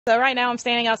So right now I'm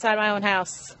standing outside my own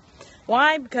house.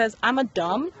 Why? Because I'm a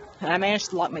dumb and I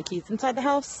managed to lock my keys inside the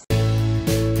house.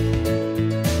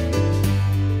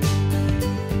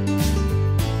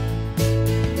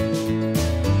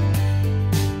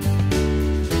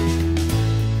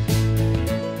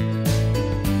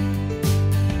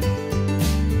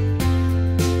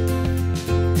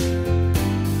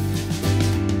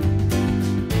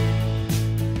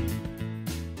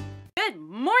 Good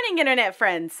morning, internet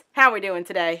friends. How are we doing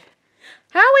today?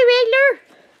 How are we,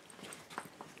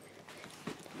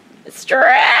 Riddler?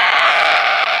 Stretch!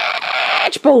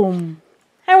 Boom!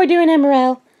 How are we doing,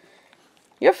 Emerald?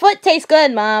 Your foot tastes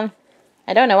good, Mom.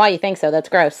 I don't know why you think so. That's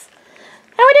gross.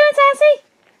 How are we doing, Sassy?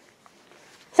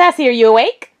 Sassy, are you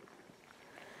awake?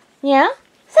 Yeah?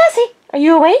 Sassy, are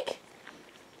you awake?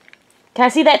 Can I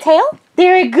see that tail?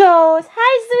 There it goes.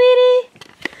 Hi, sweetie.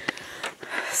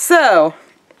 So,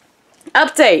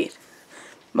 update.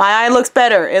 My eye looks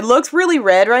better. It looks really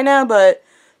red right now, but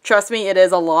trust me, it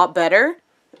is a lot better.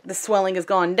 The swelling has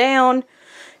gone down.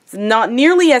 It's not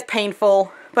nearly as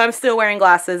painful, but I'm still wearing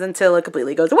glasses until it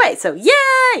completely goes away. So,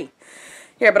 yay!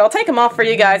 Here, but I'll take them off for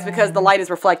you guys because the light is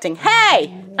reflecting.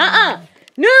 Hey!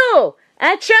 No!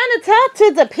 I'm trying to talk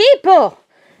to the people.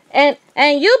 And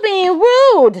you being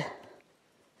rude.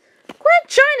 Quit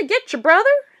trying to get your brother.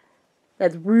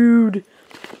 That's rude.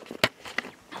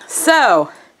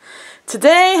 So,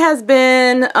 today has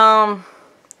been, well,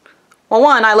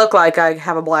 one, I look like I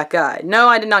have a black eye. No,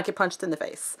 I did not get punched in the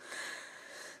face.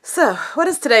 So, what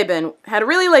has today been? Had a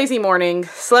really lazy morning,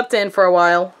 slept in for a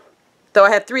while, though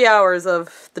I had 3 hours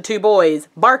of the two boys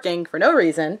barking for no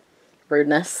reason.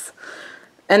 Rudeness.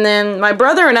 And then my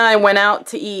brother and I went out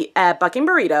to eat at Bucking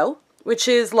Burrito, which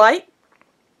is like,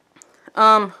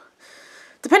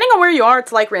 depending on where you are,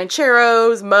 it's like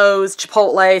Rancheros, Moe's,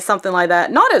 Chipotle, something like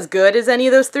that. Not as good as any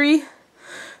of those three.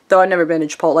 Though I've never been to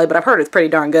Chipotle, but I've heard it's pretty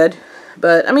darn good.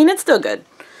 But, I mean, it's still good.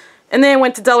 And then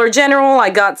went to Dollar General. I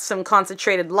got some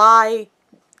concentrated lye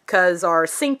because our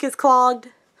sink is clogged.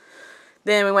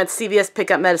 Then we went to CVS to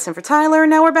pick up medicine for Tyler, and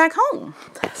now we're back home.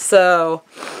 So,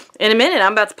 in a minute,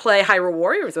 I'm about to play Hyrule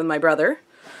Warriors with my brother.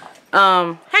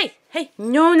 Hey,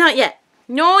 no, not yet.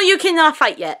 No, you cannot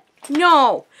fight yet.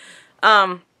 No.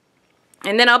 And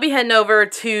then I'll be heading over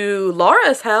to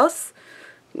Laura's house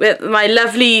with my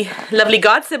lovely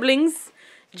god siblings,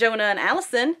 Jonah and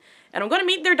Allison, and I'm going to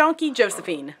meet their donkey,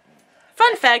 Josephine.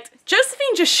 Fun fact,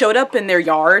 Josephine just showed up in their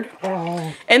yard,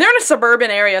 and they're in a suburban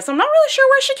area, so I'm not really sure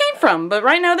where she came from, but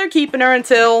right now they're keeping her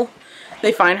until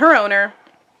they find her owner.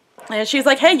 And she's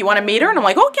like, hey, you want to meet her? And I'm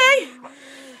like, okay.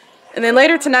 And then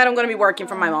later tonight I'm going to be working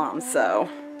for my mom, so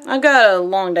I've got a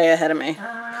long day ahead of me.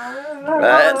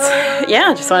 But,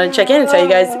 yeah, just wanted to check in and tell you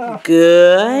guys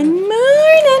good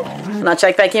morning. And I'll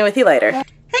check back in with you later.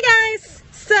 Hey guys!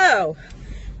 So,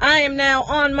 I am now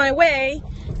on my way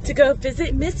to go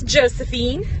visit Miss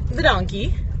Josephine, the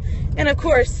donkey. And of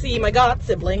course, see my god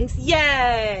siblings.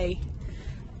 Yay!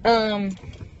 So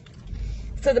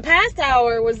the past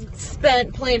hour was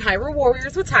spent playing Hyrule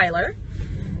Warriors with Tyler,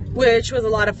 which was a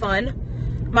lot of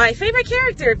fun. My favorite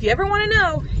character, if you ever want to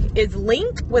know, is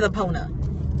Link with Epona.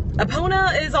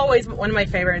 Epona is always one of my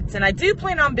favorites, and I do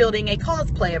plan on building a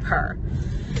cosplay of her.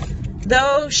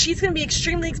 Though she's going to be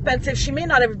extremely expensive, she may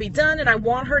not ever be done, and I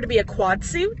want her to be a quad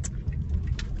suit.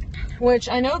 Which,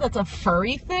 I know that's a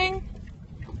furry thing.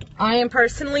 I am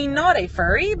personally not a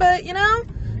furry, but, you know,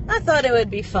 I thought it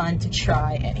would be fun to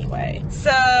try anyway.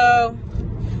 So,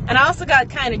 and I also got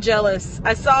kind of jealous.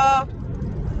 I saw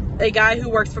a guy who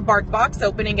works for BarkBox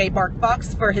opening a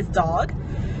BarkBox for his dog.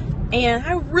 And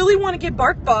I really want to get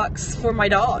BarkBox for my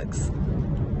dogs.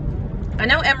 I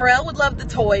know Emerald would love the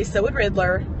toys, so would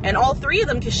Riddler. And all three of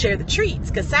them could share the treats,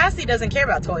 because Sassy doesn't care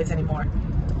about toys anymore.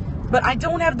 But I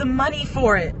don't have the money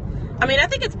for it. I mean, I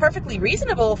think it's perfectly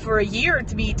reasonable for a year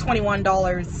to be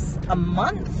 $21 a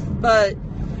month. But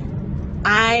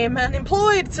I'm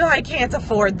unemployed, so I can't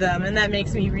afford them. And that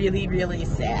makes me really, really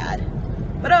sad.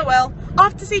 But oh well.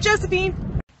 Off to see Josephine.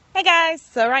 Hey guys.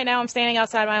 So right now I'm standing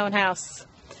outside my own house.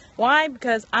 Why?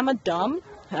 Because I'm a dumb,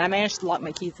 and I managed to lock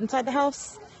my keys inside the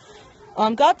house.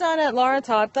 Got done at Laura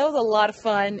Todd. That was a lot of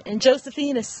fun, and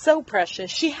Josephine is so precious.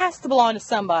 She has to belong to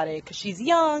somebody, because she's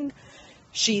young,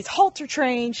 she's halter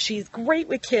trained, she's great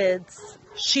with kids.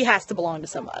 She has to belong to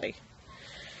somebody.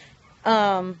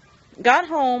 Got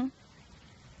home,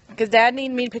 because Dad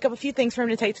needed me to pick up a few things for him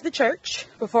to take to the church,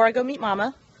 before I go meet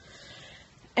Mama.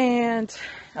 And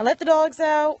I let the dogs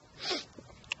out.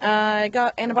 I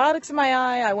got antibiotics in my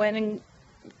eye. I went and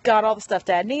got all the stuff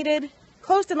Dad needed,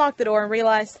 closed and locked the door, and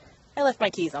realized I left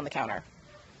my keys on the counter.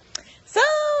 So,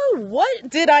 what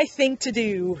did I think to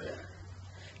do?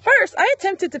 First, I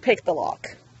attempted to pick the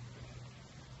lock.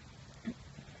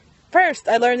 First,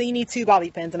 I learned that you need 2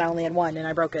 bobby pins, and I only had 1, and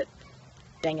I broke it.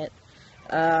 Dang it.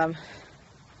 Then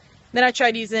I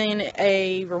tried using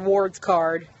a rewards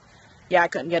card. Yeah, I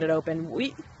couldn't get it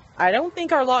open. I don't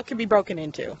think our lock could be broken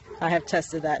into. I have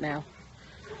tested that now.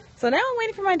 So now I'm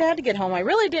waiting for my dad to get home. I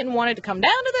really didn't want it to come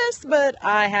down to this, but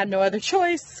I had no other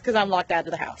choice because I'm locked out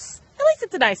of the house. At least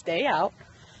it's a nice day out.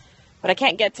 But I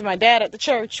can't get to my dad at the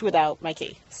church without my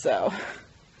key. So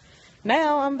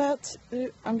now I'm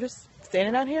just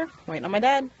standing out here waiting on my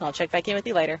dad. I'll check back in with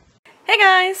you later. Hey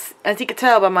guys! As you can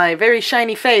tell by my very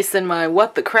shiny face and my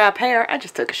what the crap hair, I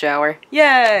just took a shower.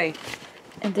 Yay!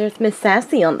 And there's Miss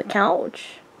Sassy on the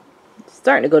couch.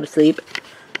 Starting to go to sleep.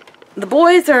 The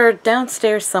boys are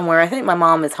downstairs somewhere. I think my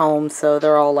mom is home, so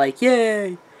they're all like,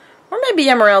 yay! Or maybe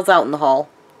Emerald's out in the hall.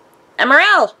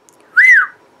 Emerald!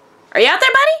 Are you out there,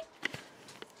 buddy?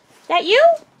 That you?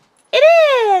 It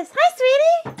is!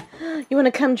 Hi, sweetie! You want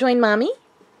to come join Mommy?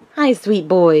 Hi, sweet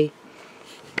boy.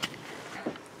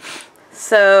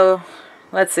 So,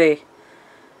 let's see.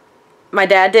 My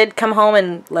dad did come home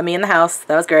and let me in the house.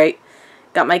 That was great.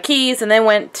 Got my keys and then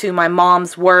went to my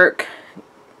mom's work.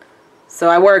 So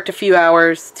I worked a few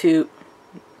hours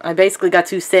I basically got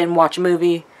to sit and watch a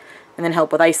movie and then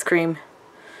help with ice cream.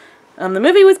 The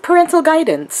movie was Parental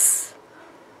Guidance.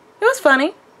 It was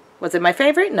funny. Was it my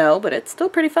favorite? No, but it's still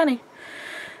pretty funny.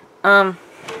 And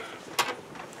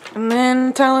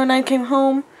then Tyler and I came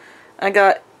home. I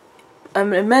got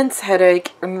an immense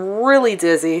headache and really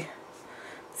dizzy.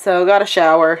 So got a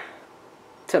shower,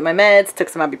 took my meds, took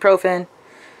some ibuprofen.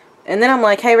 And then I'm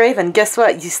like, hey Raven, guess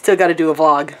what? You still got to do a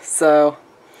vlog. So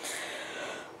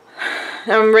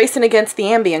I'm racing against the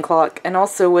ambient clock, and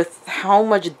also with how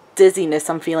much dizziness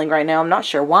I'm feeling right now, I'm not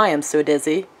sure why I'm so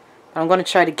dizzy. But I'm going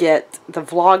to try to get the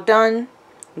vlog done,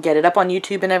 get it up on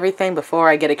YouTube and everything before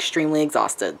I get extremely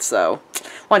exhausted. So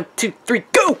 1, 2, 3,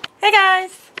 go! Hey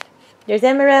guys! There's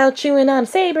Emerald chewing on a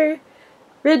saber,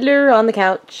 Riddler on the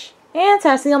couch, and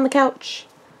Sassy on the couch.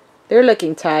 They're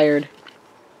looking tired.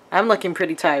 I'm looking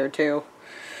pretty tired too.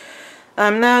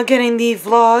 I'm now getting the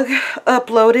vlog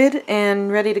uploaded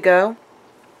and ready to go.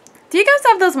 Do you guys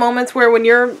have those moments where when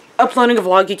you're uploading a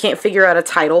vlog you can't figure out a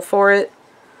title for it?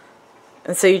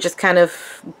 And so you just kind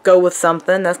of go with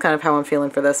something? That's kind of how I'm feeling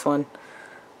for this one.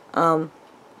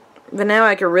 But now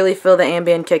I can really feel the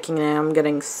Ambien kicking in. I'm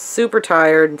getting super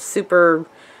tired, super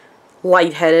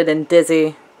lightheaded and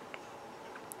dizzy.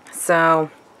 So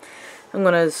I'm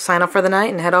going to sign off for the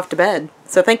night and head off to bed.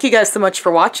 So thank you guys so much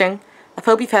for watching. I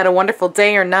hope you've had a wonderful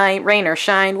day or night, rain or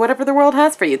shine, whatever the world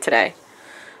has for you today.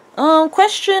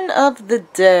 Question of the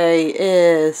day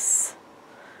is,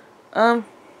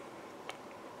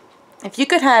 if you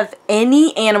could have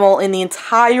any animal in the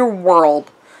entire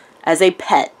world as a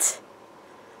pet,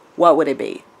 what would it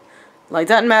be? Like,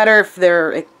 doesn't matter if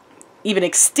they're even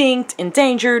extinct,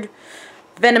 endangered,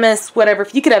 venomous, whatever.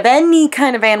 If you could have any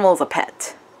kind of animal as a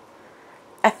pet.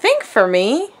 I think for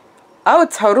me, I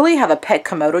would totally have a pet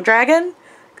Komodo dragon,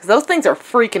 because those things are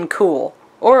freaking cool.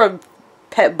 Or a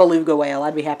pet beluga whale.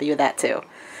 I'd be happy with that too.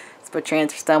 Let's put your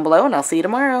answers down below, and I'll see you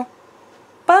tomorrow.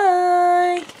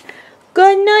 Bye!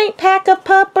 Good night, pack of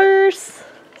puppers.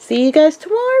 See you guys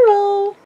tomorrow.